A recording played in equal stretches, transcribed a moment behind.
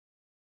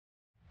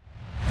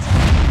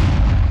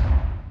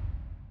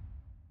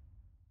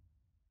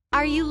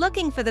Are you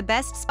looking for the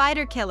best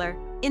spider killer?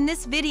 In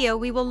this video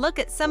we will look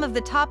at some of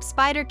the top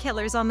spider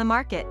killers on the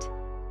market.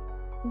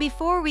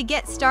 Before we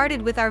get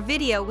started with our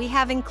video, we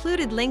have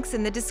included links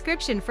in the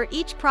description for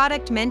each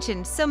product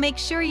mentioned, so make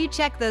sure you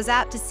check those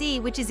out to see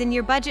which is in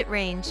your budget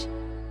range.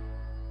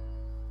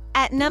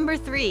 At number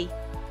 3.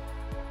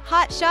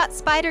 Hot Shot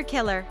Spider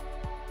Killer.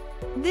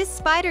 This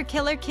spider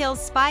killer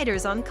kills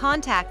spiders on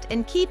contact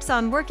and keeps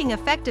on working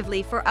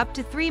effectively for up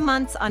to 3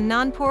 months on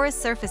non-porous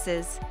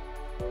surfaces.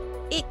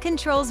 It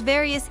controls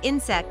various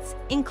insects,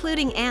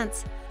 including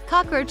ants,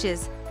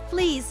 cockroaches,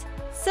 fleas,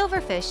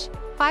 silverfish,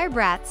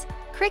 firebrats,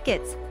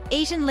 crickets,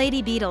 Asian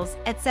lady beetles,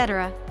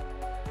 etc.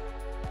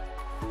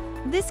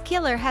 This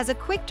killer has a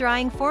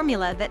quick-drying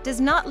formula that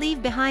does not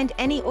leave behind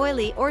any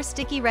oily or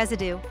sticky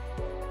residue.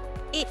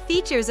 It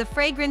features a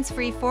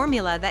fragrance-free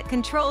formula that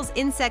controls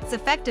insects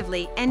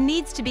effectively and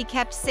needs to be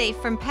kept safe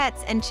from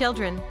pets and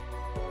children.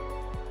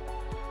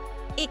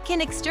 It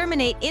can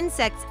exterminate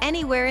insects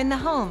anywhere in the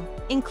home,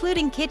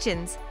 including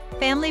kitchens,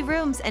 family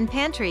rooms, and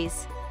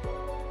pantries.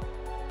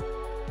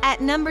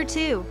 At number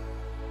 2.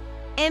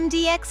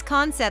 MDX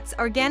Concepts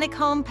Organic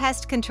Home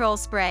Pest Control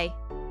Spray.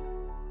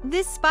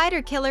 This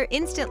spider killer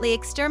instantly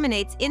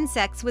exterminates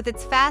insects with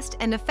its fast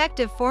and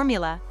effective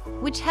formula,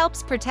 which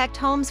helps protect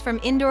homes from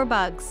indoor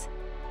bugs.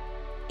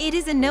 It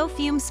is a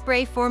no-fume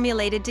spray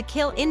formulated to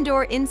kill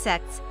indoor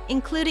insects,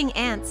 including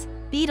ants,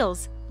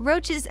 beetles,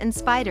 roaches, and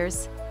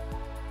spiders.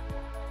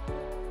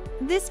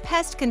 This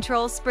pest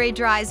control spray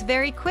dries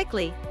very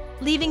quickly,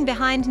 leaving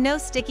behind no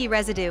sticky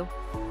residue.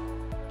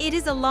 It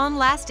is a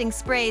long-lasting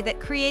spray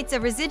that creates a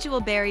residual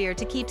barrier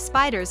to keep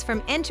spiders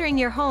from entering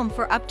your home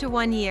for up to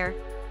 1 year.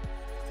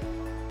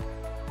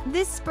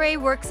 This spray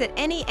works at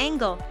any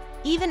angle,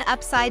 even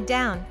upside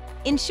down,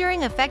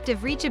 ensuring effective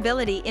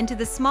reachability into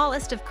the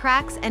smallest of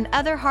cracks and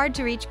other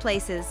hard-to-reach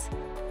places.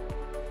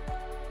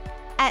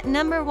 At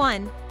number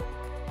 1.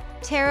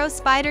 TERRO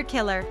Spider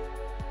Killer.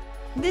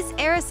 This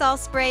aerosol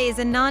spray is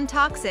a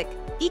non-toxic,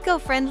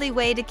 eco-friendly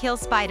way to kill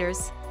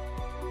spiders.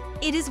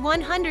 It is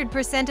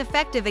 100%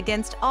 effective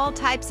against all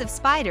types of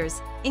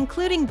spiders,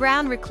 including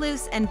brown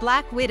recluse and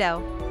black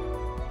widow.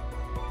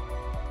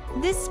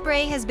 This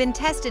spray has been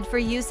tested for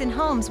use in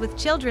homes with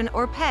children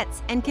or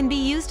pets and can be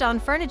used on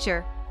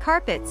furniture,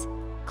 carpets,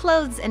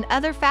 clothes, and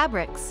other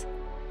fabrics.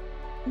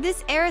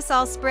 This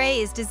aerosol spray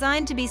is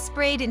designed to be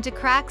sprayed into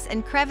cracks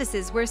and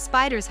crevices where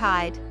spiders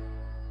hide.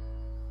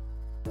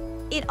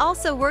 It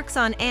also works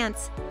on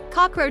ants,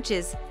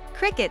 cockroaches,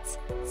 crickets,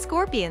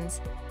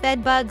 scorpions,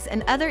 bed bugs,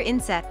 and other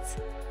insects.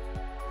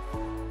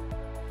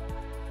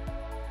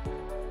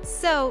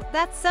 So,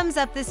 that sums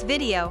up this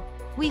video.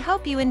 We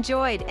hope you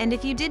enjoyed, and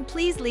if you did,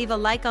 please leave a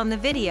like on the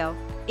video.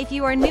 If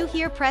you are new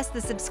here, press the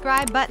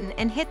subscribe button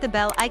and hit the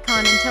bell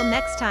icon. Until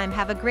next time,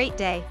 have a great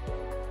day.